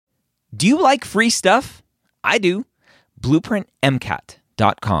Do you like free stuff? I do.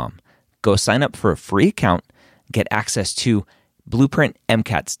 BlueprintMCAT.com. Go sign up for a free account. Get access to Blueprint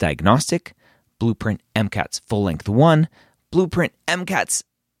MCAT's Diagnostic, Blueprint MCAT's Full-Length 1, Blueprint MCAT's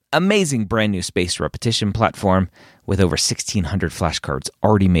amazing brand new spaced repetition platform with over 1,600 flashcards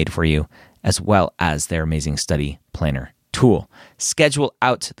already made for you, as well as their amazing study planner tool. Schedule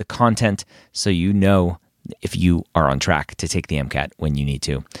out the content so you know if you are on track to take the MCAT when you need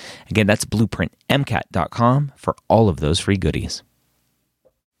to. Again, that's BlueprintMCAT.com for all of those free goodies.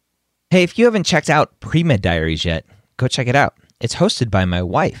 Hey, if you haven't checked out Pre-Med Diaries yet, go check it out. It's hosted by my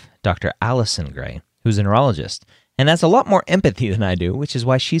wife, Dr. Allison Gray, who's a neurologist, and has a lot more empathy than I do, which is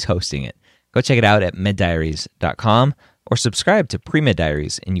why she's hosting it. Go check it out at meddiaries.com or subscribe to Pre-Med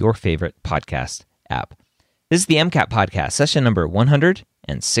Diaries in your favorite podcast app. This is the MCAT podcast, session number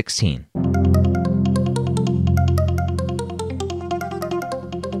 116.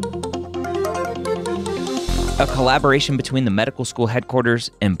 A collaboration between the medical school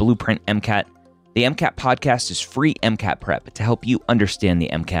headquarters and Blueprint MCAT. The MCAT podcast is free MCAT prep to help you understand the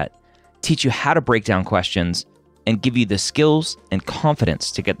MCAT, teach you how to break down questions, and give you the skills and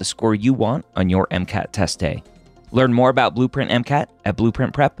confidence to get the score you want on your MCAT test day. Learn more about Blueprint MCAT at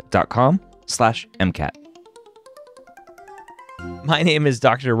blueprintprep.com/MCAT. My name is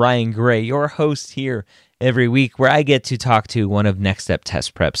Dr. Ryan Gray, your host here every week, where I get to talk to one of Next Step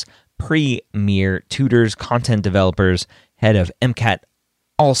Test Prep's premier tutors, content developers, head of MCAT,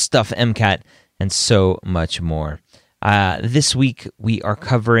 all stuff MCAT, and so much more. This week, we are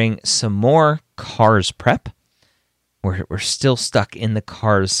covering some more CARS prep. We're still stuck in the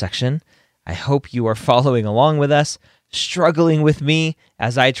CARS section. I hope you are following along with us, struggling with me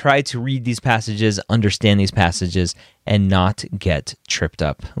as I try to read these passages, understand these passages, and not get tripped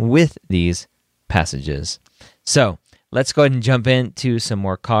up with these passages. So, let's go ahead and jump into some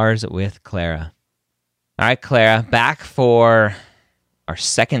more CARS with Clara. All right, Clara, back for our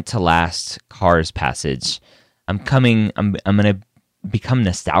second to last CARS passage. I'm going to become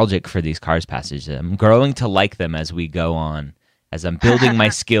nostalgic for these CARS passages. I'm growing to like them as we go on, as I'm building my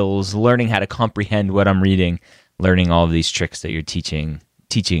skills, learning how to comprehend what I'm reading, learning all of these tricks that you're teaching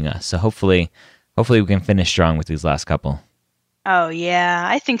us. So hopefully we can finish strong with these last couple. Oh yeah,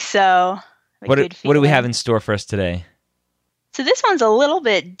 I think so. What do we have in store for us today? So this one's a little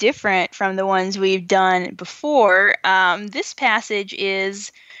bit different from the ones we've done before. This passage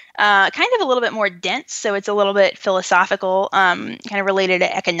is kind of a little bit more dense, so it's a little bit philosophical, kind of related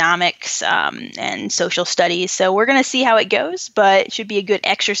to economics and social studies. So we're going to see how it goes, but it should be a good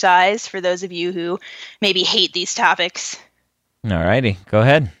exercise for those of you who maybe hate these topics. All righty, go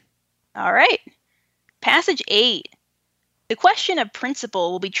ahead. All right. Passage 8. The question of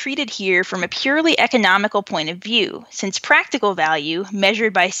principle will be treated here from a purely economical point of view, since practical value,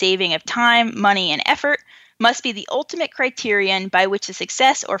 measured by saving of time, money, and effort, must be the ultimate criterion by which the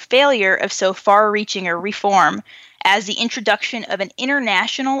success or failure of so far-reaching a reform as the introduction of an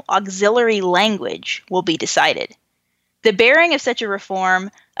international auxiliary language will be decided. The bearing of such a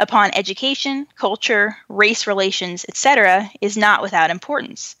reform upon education, culture, race relations, etc. is not without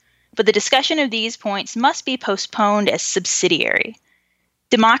importance, but the discussion of these points must be postponed as subsidiary.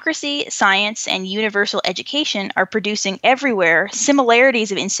 Democracy, science, and universal education are producing everywhere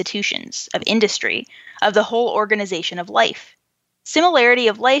similarities of institutions, of industry, of the whole organization of life. Similarity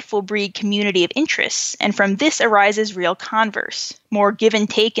of life will breed community of interests, and from this arises real converse, more give and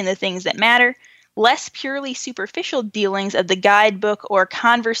take in the things that matter, less purely superficial dealings of the guidebook or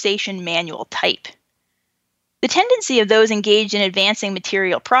conversation manual type. The tendency of those engaged in advancing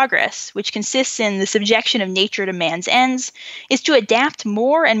material progress, which consists in the subjection of nature to man's ends, is to adapt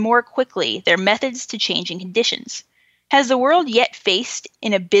more and more quickly their methods to changing conditions. Has the world yet faced,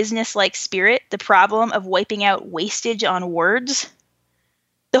 in a business-like spirit, the problem of wiping out wastage on words?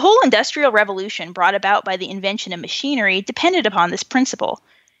 The whole industrial revolution brought about by the invention of machinery depended upon this principle.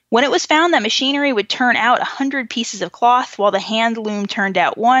 When it was found that machinery would turn out 100 pieces of cloth while the hand loom turned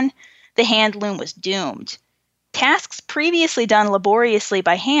out one, the hand loom was doomed. Tasks previously done laboriously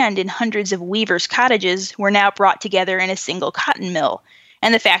by hand in hundreds of weavers' cottages were now brought together in a single cotton mill,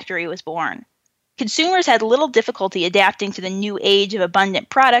 and the factory was born. Consumers had little difficulty adapting to the new age of abundant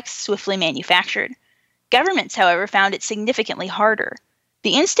products swiftly manufactured. Governments, however, found it significantly harder.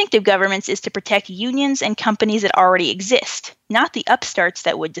 The instinct of governments is to protect unions and companies that already exist, not the upstarts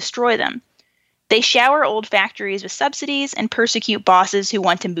that would destroy them. They shower old factories with subsidies and persecute bosses who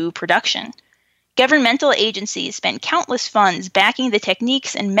want to move production. Governmental agencies spend countless funds backing the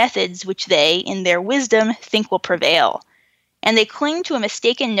techniques and methods which they, in their wisdom, think will prevail. And they cling to a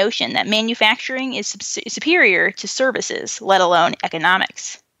mistaken notion that manufacturing is superior to services, let alone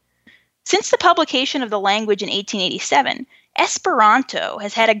economics. Since the publication of the language in 1887, Esperanto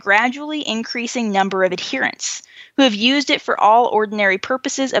has had a gradually increasing number of adherents who have used it for all ordinary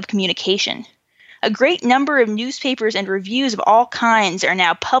purposes of communication. A great number of newspapers and reviews of all kinds are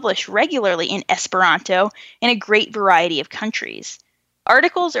now published regularly in Esperanto in a great variety of countries.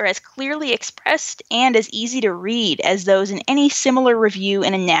 Articles are as clearly expressed and as easy to read as those in any similar review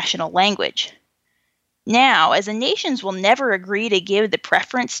in a national language. Now, as the nations will never agree to give the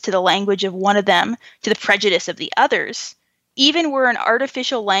preference to the language of one of them to the prejudice of the others, even were an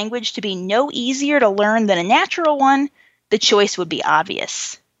artificial language to be no easier to learn than a natural one, the choice would be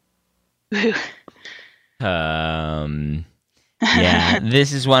obvious. Yeah,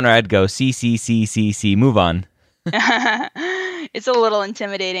 this is one where I'd go C, move on. It's a little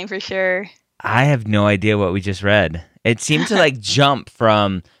intimidating for sure. I have no idea what we just read. It seemed to jump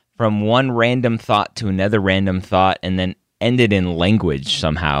from one random thought to another random thought and then ended in language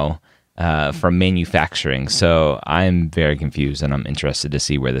somehow from manufacturing. So I'm very confused and I'm interested to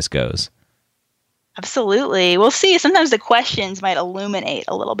see where this goes. Absolutely. We'll see. Sometimes the questions might illuminate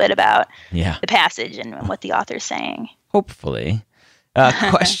a little bit about the passage and what the author's saying. Hopefully.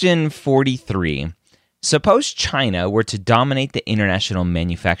 Question 43. Suppose China were to dominate the international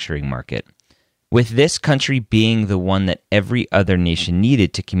manufacturing market, with this country being the one that every other nation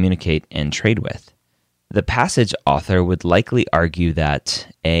needed to communicate and trade with. The passage author would likely argue that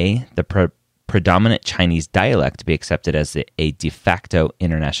A, the predominant Chinese dialect be accepted as a de facto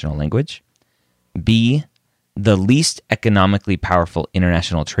international language, B, the least economically powerful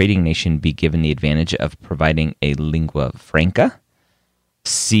international trading nation be given the advantage of providing a lingua franca,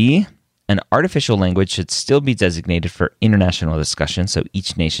 C, an artificial language should still be designated for international discussion so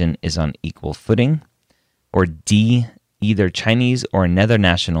each nation is on equal footing, or D, either Chinese or another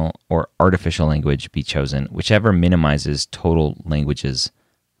national or artificial language be chosen, whichever minimizes total languages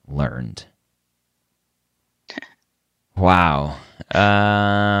learned. Wow.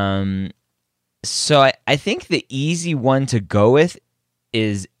 So I think the easy one to go with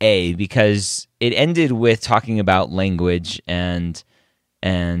is A, because it ended with talking about language and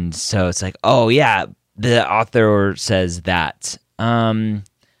so it's like, oh yeah, the author says that. But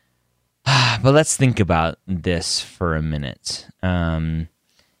let's think about this for a minute.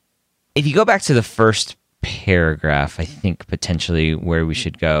 If you go back to the first paragraph, I think potentially where we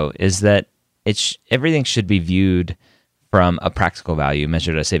should go is that everything should be viewed from a practical value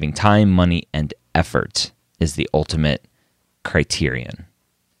measured as saving time, money, and effort is the ultimate criterion.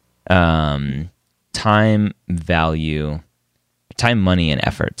 Time, money, and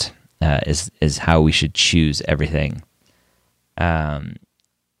effort is how we should choose everything.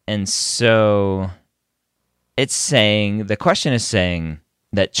 And so the question is saying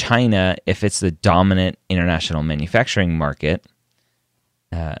that China, if it's the dominant international manufacturing market,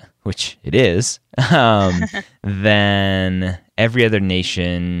 which it is, then every other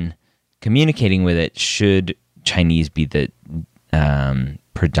nation communicating with it should Chinese be the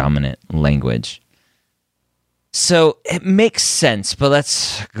predominant language. So it makes sense, but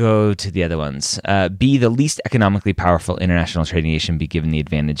let's go to the other ones. B, the least economically powerful international trading nation be given the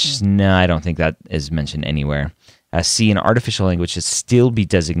advantage. No, I don't think that is mentioned anywhere. C, an artificial language should still be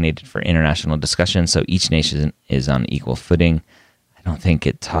designated for international discussion, so each nation is on equal footing. I don't think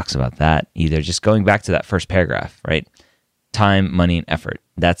it talks about that either. Just going back to that first paragraph, right? Time, money, and effort.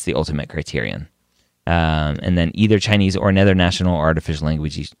 That's the ultimate criterion. And then either Chinese or another national or artificial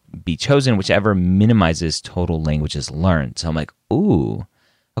language be chosen, whichever minimizes total languages learned. So I'm like, ooh,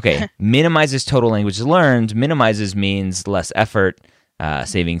 okay, minimizes total languages learned. Minimizes means less effort,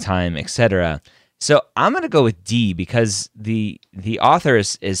 saving time, etc. So I'm going to go with D because the author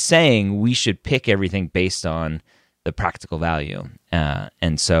is saying we should pick everything based on the practical value.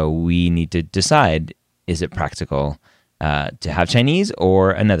 And so we need to decide, is it practical to have Chinese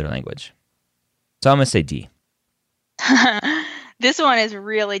or another language? So I'm going to say D. This one is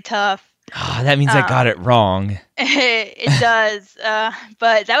really tough. Oh, that means I got it wrong. It does.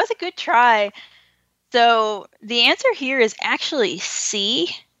 But that was a good try. So the answer here is actually C.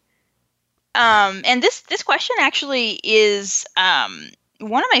 And this question actually is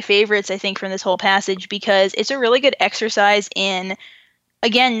one of my favorites, I think, from this whole passage because it's a really good exercise in,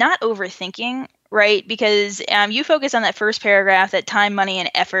 again, not overthinking, right? Because you focus on that first paragraph, that time, money,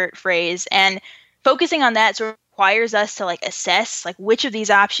 and effort phrase, and focusing on that sort of requires us to assess which of these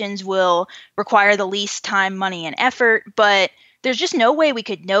options will require the least time, money, and effort. But there's just no way we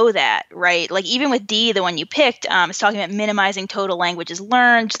could know that, right? Even with D, the one you picked, it's talking about minimizing total languages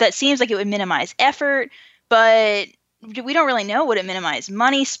learned. That seems like it would minimize effort, but we don't really know. Would it minimize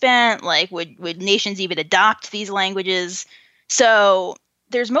money spent? Would nations even adopt these languages? So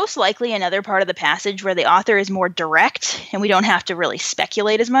there's most likely another part of the passage where the author is more direct and we don't have to really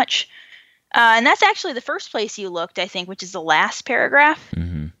speculate as much. And that's actually the first place you looked, I think, which is the last paragraph.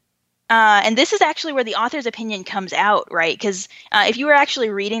 Mm-hmm. And this is actually where the author's opinion comes out, right? Because if you were actually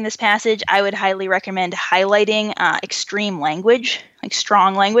reading this passage, I would highly recommend highlighting extreme language, like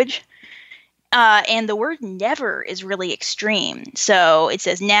strong language. And the word never is really extreme. So it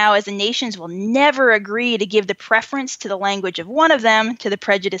says, now as the nations will never agree to give the preference to the language of one of them to the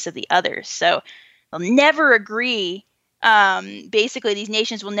prejudice of the others. So they'll never agree. Basically, these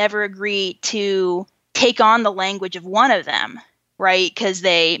nations will never agree to take on the language of one of them, right? Because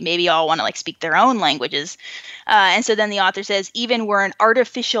they maybe all want to like speak their own languages. And so then the author says, even were an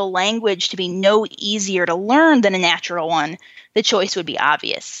artificial language to be no easier to learn than a natural one, the choice would be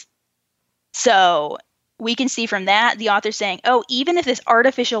obvious. So we can see from that the author saying, oh, even if this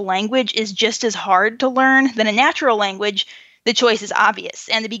artificial language is just as hard to learn than a natural language, the choice is obvious.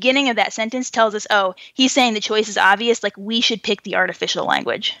 And the beginning of that sentence tells us, oh, he's saying the choice is obvious, like we should pick the artificial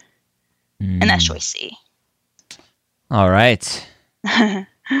language. And that's choice C. All right.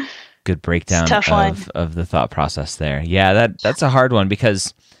 Good breakdown of the thought process there. Yeah, that's a hard one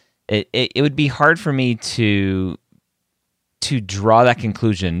because it would be hard for me to draw that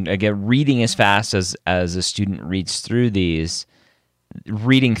conclusion. Again, reading as fast as a student reads through these,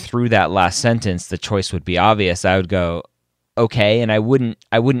 reading through that last sentence, the choice would be obvious. I would go, okay, and I wouldn't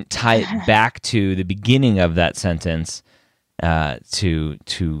tie it back to the beginning of that sentence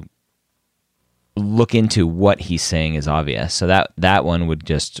to look into what he's saying is obvious. So that one would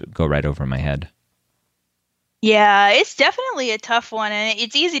just go right over my head. Yeah, it's definitely a tough one, and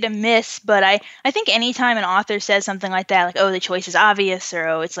it's easy to miss, but I think anytime an author says something like that, like, oh, the choice is obvious, or,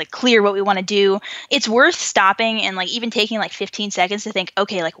 oh, it's, like, clear what we want to do, it's worth stopping and, like, even taking, like, 15 seconds to think,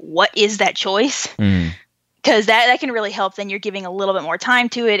 okay, like, what is that choice? Because that can really help. Then you're giving a little bit more time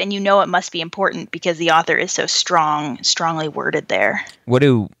to it, and you know it must be important because the author is so strongly worded there. What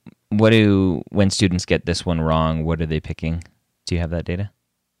do when students get this one wrong, what are they picking? Do you have that data?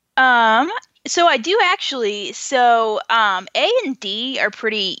 So I do actually. So A and D are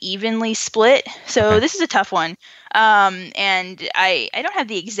pretty evenly split. So Okay. This is a tough one. And I don't have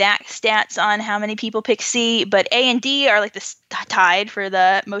the exact stats on how many people pick C, but A and D are like tied for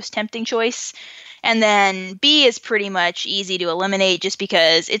the most tempting choice. And then B is pretty much easy to eliminate just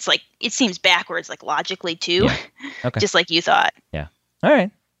because it's like it seems backwards, like logically too. Yeah. Okay. Just like you thought. Yeah. All right.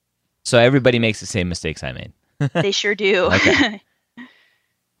 So everybody makes the same mistakes I made. They sure do. Okay.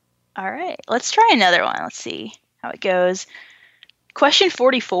 All right, let's try another one. Let's see how it goes. Question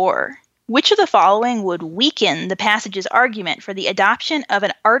 44. Which of the following would weaken the passage's argument for the adoption of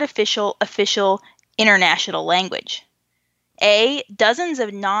an artificial official international language? A. Dozens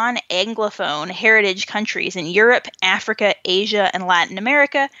of non-Anglophone heritage countries in Europe, Africa, Asia, and Latin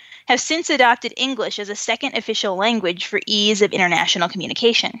America have since adopted English as a second official language for ease of international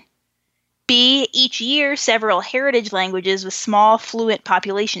communication. B. Each year, several heritage languages with small, fluent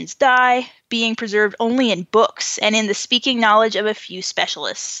populations die, being preserved only in books and in the speaking knowledge of a few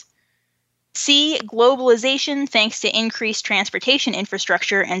specialists. C. Globalization, thanks to increased transportation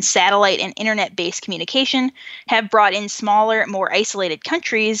infrastructure and satellite and internet-based communication, have brought in smaller, more isolated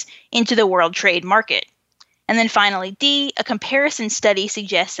countries into the world trade market. And then finally, D, a comparison study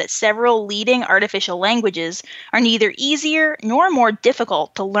suggests that several leading artificial languages are neither easier nor more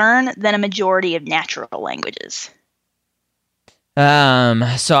difficult to learn than a majority of natural languages. So I'm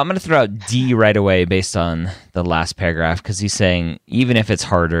going to throw out D right away based on the last paragraph because he's saying even if it's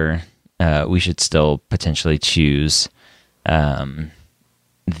harder, we should still potentially choose the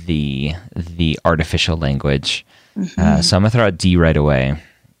artificial language. Mm-hmm. So I'm going to throw out D right away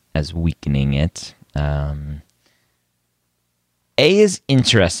as weakening it. A is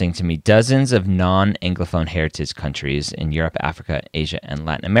interesting to me. Dozens of non-Anglophone heritage countries in Europe, Africa, Asia, and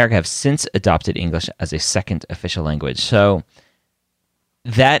Latin America have since adopted English as a second official language. So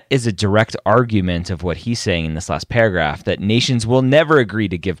that is a direct argument of what he's saying in this last paragraph, that nations will never agree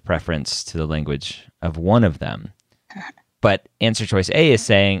to give preference to the language of one of them. But answer choice A is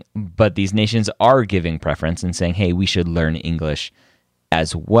saying, but these nations are giving preference and saying, hey, we should learn English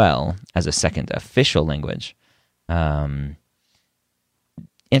as well as a second official language.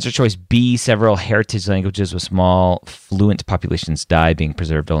 Answer choice B, several heritage languages with small, fluent populations die, being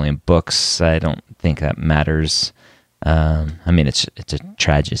preserved only in books. I don't think that matters. I mean, it's a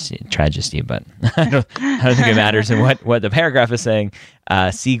tragedy, but I don't think it matters in what the paragraph is saying.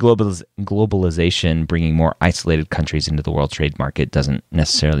 C, globalization, bringing more isolated countries into the world trade market doesn't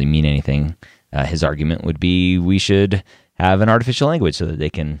necessarily mean anything. His argument would be we should have an artificial language so that they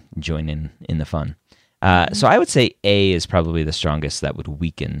can join in the fun. So I would say A is probably the strongest. That would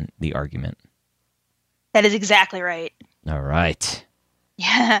weaken the argument. That is exactly right. All right.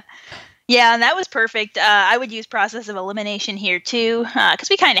 Yeah. Yeah, and that was perfect. I would use process of elimination here too, because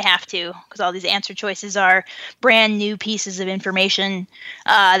we kind of have to, because all these answer choices are brand new pieces of information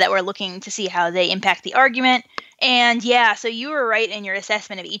that we're looking to see how they impact the argument. And yeah, so you were right in your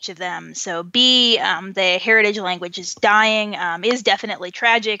assessment of each of them. So B, the heritage language is dying, is definitely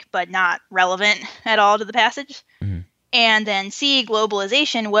tragic, but not relevant at all to the passage. Mm-hmm. And then C,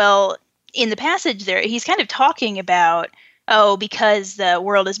 globalization. Well, in the passage there, he's kind of talking about, because the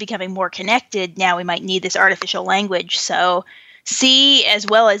world is becoming more connected, now we might need this artificial language. So C as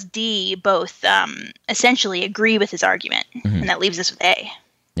well as D both essentially agree with his argument. Mm-hmm. And that leaves us with A.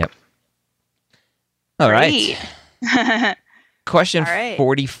 Yep. All right. Question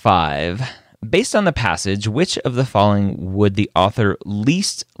 45. Based on the passage, which of the following would the author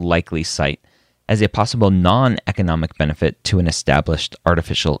least likely cite as a possible non-economic benefit to an established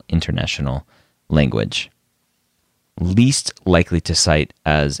artificial international language? Least likely to cite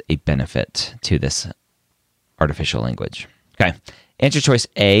as a benefit to this artificial language. Okay. Answer choice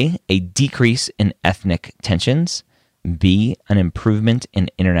A, a decrease in ethnic tensions. B, an improvement in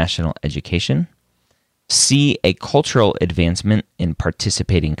international education. C, a cultural advancement in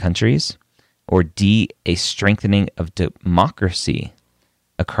participating countries. Or D, a strengthening of democracy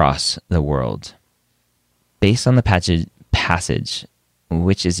across the world. Based on the passage,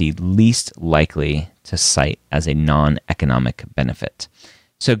 which is he least likely to cite as a non-economic benefit?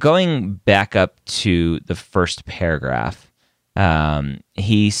 So going back up to the first paragraph,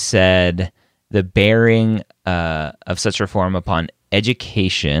 he said the bearing of such reform upon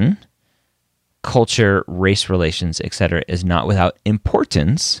education, culture, race relations, etc., is not without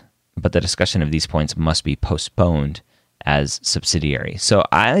importance, but the discussion of these points must be postponed as subsidiary. So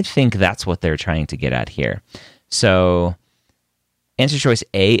I think that's what they're trying to get at here. So answer choice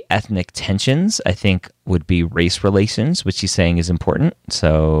A, ethnic tensions, I think would be race relations, which he's saying is important.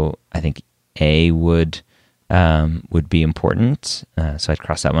 So I think A would be important. So I'd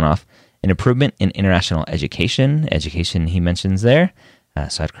cross that one off. An improvement in international education. Education he mentions there.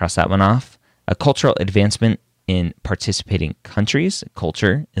 So I'd cross that one off. A cultural advancement in participating countries.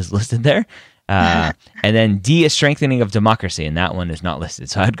 Culture is listed there. And then D, a strengthening of democracy. And that one is not listed.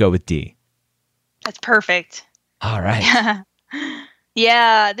 So I'd go with D. That's perfect. All right.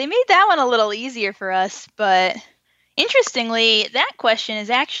 Yeah, they made that one a little easier for us, but interestingly, that question is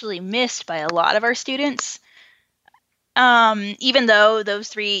actually missed by a lot of our students. Even though those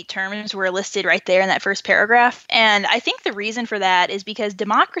three terms were listed right there in that first paragraph. And I think the reason for that is because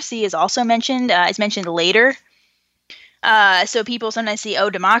democracy is also mentioned, it's mentioned later. So people sometimes see,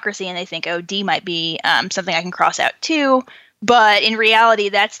 democracy, and they think, D might be something I can cross out too. But in reality,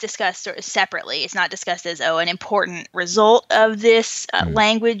 that's discussed sort of separately. It's not discussed as, an important result of this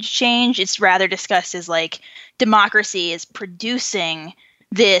language change. It's rather discussed as like democracy is producing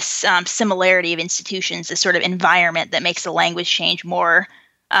this similarity of institutions, this sort of environment that makes the language change more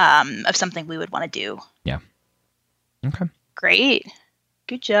of something we would want to do. Yeah. Okay. Great.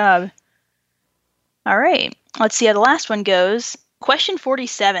 Good job. All right. Let's see how the last one goes. Question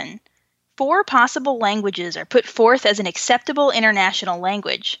 47. 4 possible languages are put forth as an acceptable international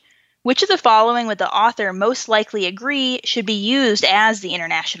language. Which of the following would the author most likely agree should be used as the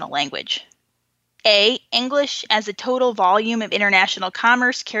international language? A, English, as the total volume of international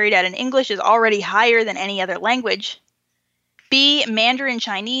commerce carried out in English is already higher than any other language. B, Mandarin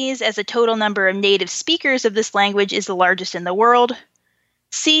Chinese, as the total number of native speakers of this language is the largest in the world.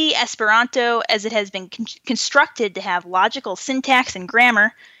 C, Esperanto, as it has been constructed to have logical syntax and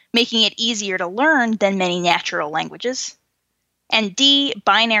grammar, making it easier to learn than many natural languages. And D,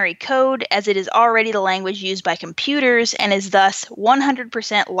 binary code, as it is already the language used by computers and is thus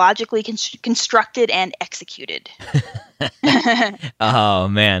 100% logically constructed and executed. Oh,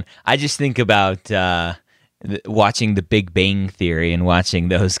 man. I just think about watching The Big Bang Theory and watching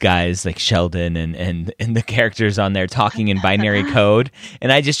those guys like Sheldon and the characters on there talking in binary code.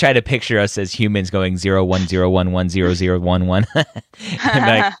 And I just try to picture us as humans going 010110011. And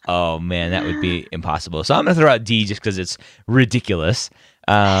like, oh man, that would be impossible. So I'm going to throw out D just because it's ridiculous.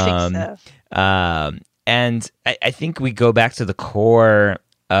 I think so. And I think we go back to the core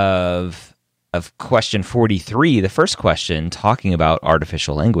of question 43, the first question, talking about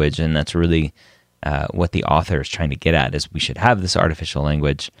artificial language. And that's really what the author is trying to get at, is we should have this artificial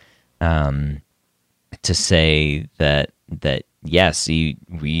language to say that yes,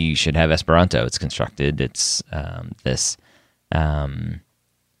 we should have Esperanto. It's constructed. It's this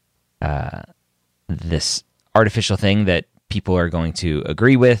artificial thing that people are going to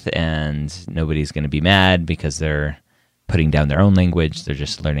agree with, and nobody's going to be mad because they're putting down their own language. They're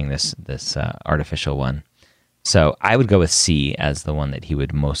just learning this artificial one. So I would go with C as the one that he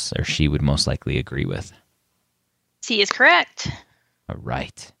would most, or she would most likely agree with. C is correct. All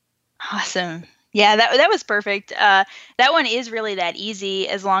right. Awesome. Yeah, that was perfect. That one is really that easy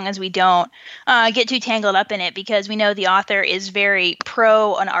as long as we don't get too tangled up in it, because we know the author is very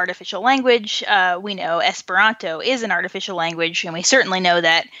pro an artificial language. We know Esperanto is an artificial language, and we certainly know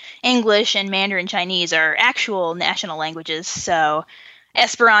that English and Mandarin Chinese are actual national languages. So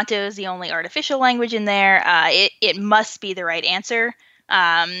Esperanto is the only artificial language in there. It must be the right answer.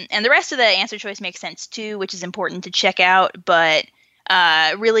 And the rest of the answer choice makes sense too, which is important to check out. But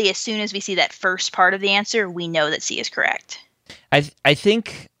really, as soon as we see that first part of the answer, we know that C is correct. I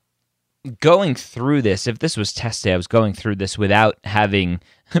think going through this, if this was test day, I was going through this without having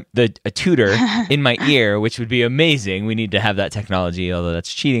a tutor in my ear, which would be amazing. We need to have that technology, although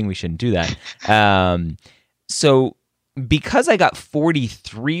that's cheating. We shouldn't do that. So because I got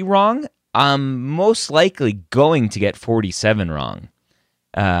 43 wrong, I'm most likely going to get 47 wrong.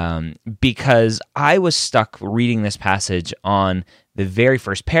 Because I was stuck reading this passage on the very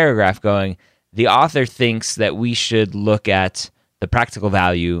first paragraph going, the author thinks that we should look at the practical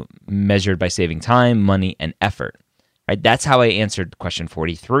value measured by saving time, money, and effort. Right? That's how I answered question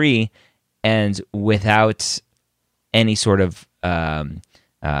 43, and without any sort of any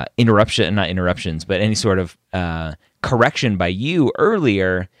sort of correction by you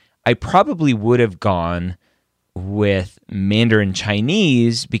earlier, I probably would have gone with Mandarin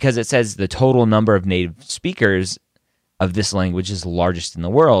Chinese because it says the total number of native speakers of this language is the largest in the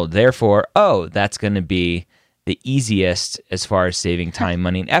world. Therefore, that's going to be the easiest as far as saving time,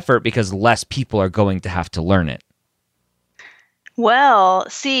 money, and effort because less people are going to have to learn it. Well,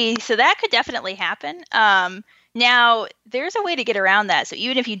 see, so that could definitely happen. Now, there's a way to get around that. So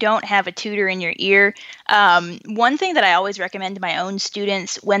even if you don't have a tutor in your ear, one thing that I always recommend to my own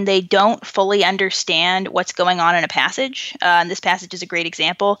students when they don't fully understand what's going on in a passage, and this passage is a great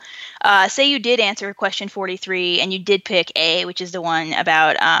example, say you did answer question 43 and you did pick A, which is the one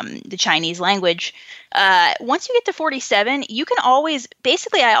about the Chinese language. Once you get to 47, you can always,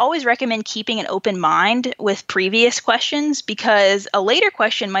 I always recommend keeping an open mind with previous questions because a later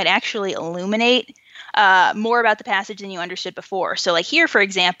question might actually illuminate more about the passage than you understood before. So like here, for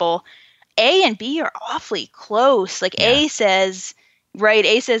example, A and B are awfully close. Like A says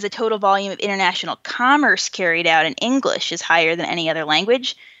the total volume of international commerce carried out in English is higher than any other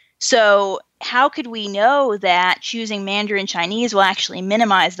language. So how could we know that choosing Mandarin Chinese will actually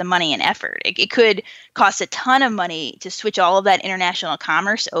minimize the money and effort? It could cost a ton of money to switch all of that international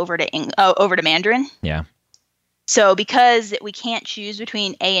commerce over to Mandarin. Yeah. So because we can't choose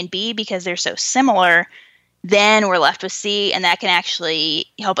between A and B because they're so similar, then we're left with C, and that can actually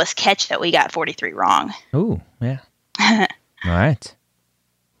help us catch that we got 43 wrong. Ooh, yeah. All right.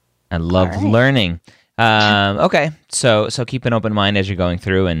 I love learning. Okay, so keep an open mind as you're going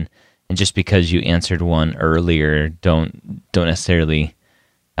through, and just because you answered one earlier, don't necessarily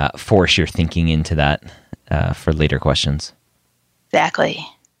force your thinking into that for later questions. Exactly.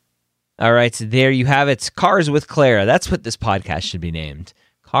 All right, so there you have it. Cars with Clara. That's what this podcast should be named.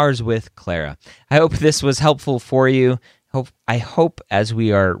 Cars with Clara. I hope this was helpful for you. I hope as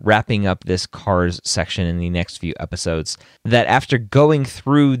we are wrapping up this cars section in the next few episodes, that after going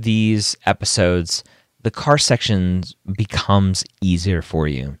through these episodes, the car section becomes easier for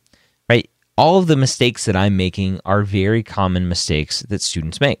you, right? All of the mistakes that I'm making are very common mistakes that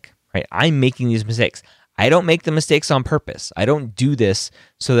students make, right? I'm making these mistakes. I don't make the mistakes on purpose. I don't do this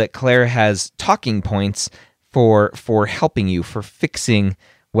so that Claire has talking points for helping you, for fixing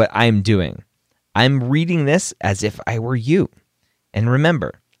what I'm doing. I'm reading this as if I were you. And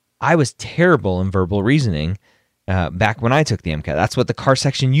remember, I was terrible in verbal reasoning back when I took the MCAT. That's what the car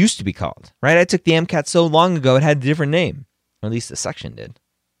section used to be called, right? I took the MCAT so long ago it had a different name, or at least the section did.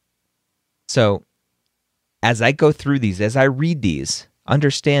 So as I go through these, as I read these,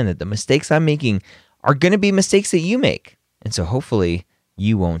 understand that the mistakes I'm making are going to be mistakes that you make. And so hopefully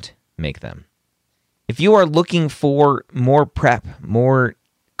you won't make them. If you are looking for more prep, more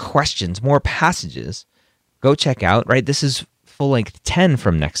questions, more passages, go check out, right? This is full-length 10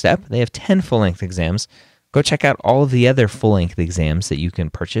 from Next Step. They have 10 full-length exams. Go check out all of the other full-length exams that you can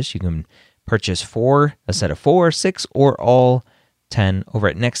purchase. You can purchase a set of 4, 6, or all 10 over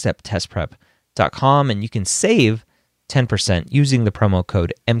at nextsteptestprep.com, and you can save 10% using the promo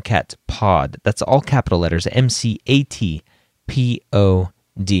code MCATPOD. That's all capital letters, MCATPOD.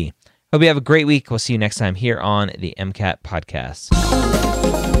 Hope you have a great week. We'll see you next time here on the MCAT Podcast.